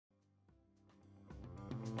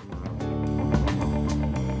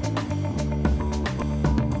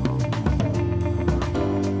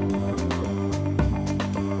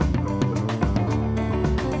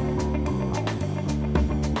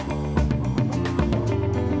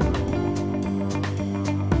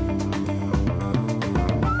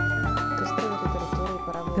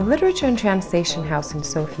Literature and Translation House in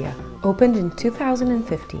Sofia opened in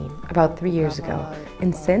 2015, about 3 years ago,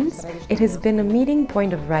 and since, it has been a meeting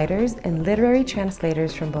point of writers and literary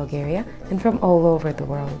translators from Bulgaria and from all over the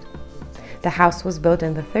world. The house was built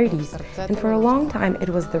in the 30s, and for a long time it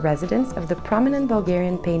was the residence of the prominent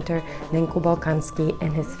Bulgarian painter Nenko Balkansky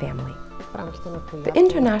and his family. The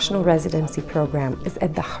International Residency Program is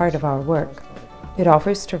at the heart of our work. It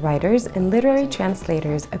offers to writers and literary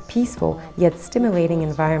translators a peaceful yet stimulating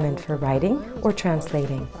environment for writing or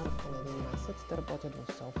translating.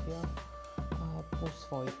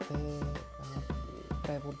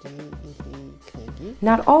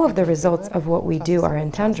 Not all of the results of what we do are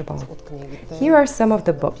intangible. Here are some of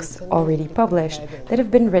the books, already published, that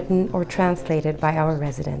have been written or translated by our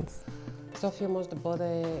residents.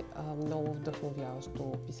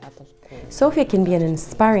 Sofia can be an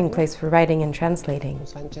inspiring place for writing and translating.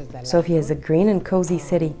 Sofia is a green and cozy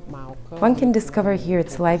city. One can discover here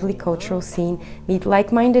its lively cultural scene, meet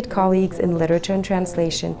like-minded colleagues in literature and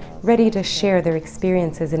translation, ready to share their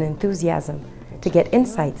experiences and enthusiasm, to get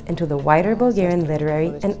insights into the wider Bulgarian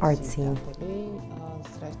literary and art scene.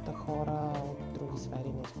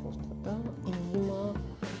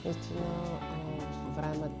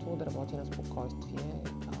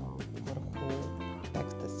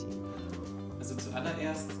 Also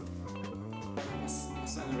zuallererst,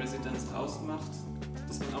 was eine Residenz ausmacht,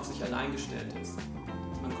 dass man auf sich allein gestellt ist.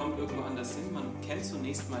 Man kommt irgendwo anders hin, man kennt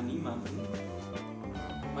zunächst mal niemanden.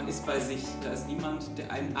 Man ist bei sich, da ist niemand,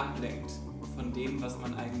 der einen ablenkt von dem, was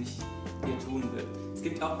man eigentlich hier tun will. Es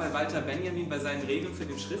gibt auch bei Walter Benjamin, bei seinen Regeln für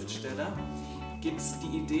den Schriftsteller, gibt es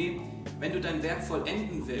die Idee, wenn du dein Werk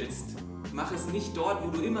vollenden willst, mach es nicht dort, wo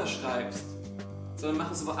du immer schreibst, sondern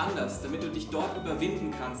mach es woanders, damit du dich dort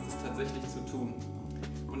überwinden kannst, es tatsächlich zu tun.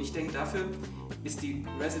 Und ich denke, dafür ist die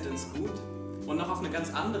Residence gut. Und noch auf eine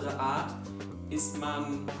ganz andere Art ist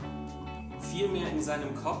man viel mehr in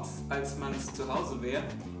seinem Kopf, als man es zu Hause wäre.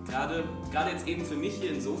 Gerade jetzt eben für mich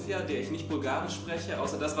hier in Sofia, der ich nicht Bulgarisch spreche,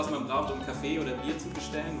 außer das, was man braucht, um Kaffee oder Bier zu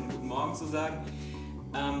bestellen und Guten Morgen zu sagen.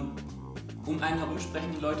 Um einen herum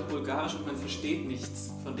sprechen die Leute Bulgarisch und man versteht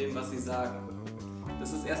nichts von dem, was sie sagen.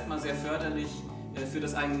 Das ist erstmal sehr förderlich für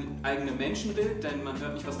das eigene Menschenbild, denn man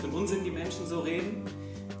hört nicht, was für einen Unsinn die Menschen so reden.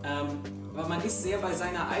 Aber man ist sehr bei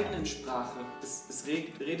seiner eigenen Sprache. Es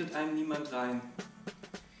redet einem niemand rein.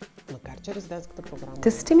 To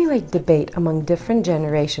stimulate debate among different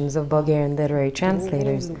generations of Bulgarian literary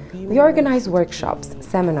translators, we organize workshops,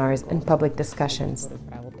 seminars, and public discussions.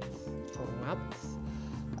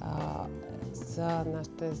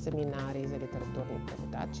 Нашите семинари за литературни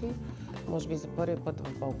преводачи. Може би за първи път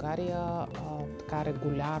в България така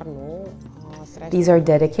регулярно. These are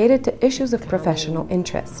dedicated to issues of professional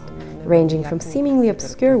interest, ranging from seemingly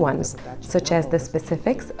obscure ones, such as the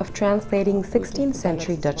specifics of translating 16th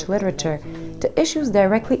century Dutch literature, to issues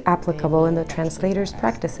directly applicable in the translator's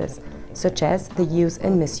practices, such as the use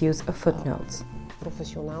and misuse of footnotes.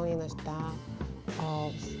 Професионални неща,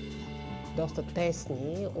 доста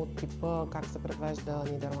тесни, от типа как се превежда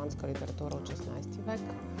нидерландска литература от 16 век,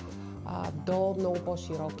 до много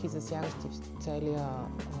по-широки, засягащи целия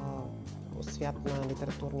свят на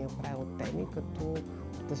литературния превод теми, като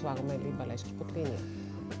да слагаме ли бележки под линия.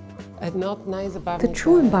 The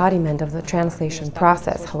true embodiment of the translation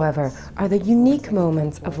process, however, are the unique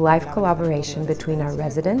moments of live collaboration between our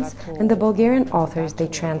residents and the Bulgarian authors they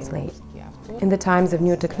translate. In the times of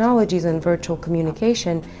new technologies and virtual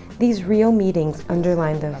communication, these real meetings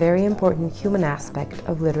underline the very important human aspect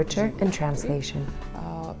of literature and translation.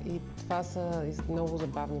 И това са много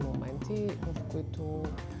забавни моменти, в които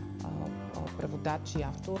преводач и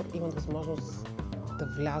автор имат възможност да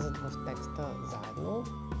влязат в текста заедно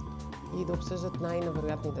и да обсъждат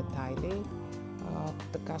най-невероятни детайли,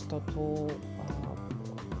 така щото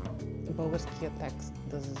българският текст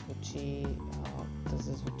да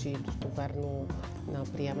зазвучи достоверно на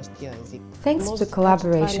приемащия език. Thanks to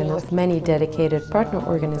collaboration with many dedicated partner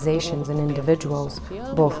organizations and individuals,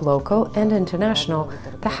 both local and international,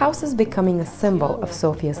 the house is becoming a symbol of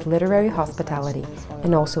Sofia's literary hospitality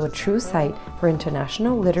and also a true site for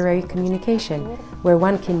international literary communication, where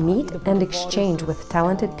one can meet and exchange with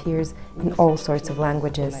talented peers in all sorts of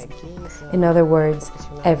languages. In other words,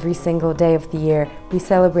 every single day of the year we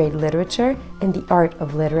celebrate literature and the art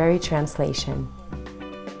of literary translation.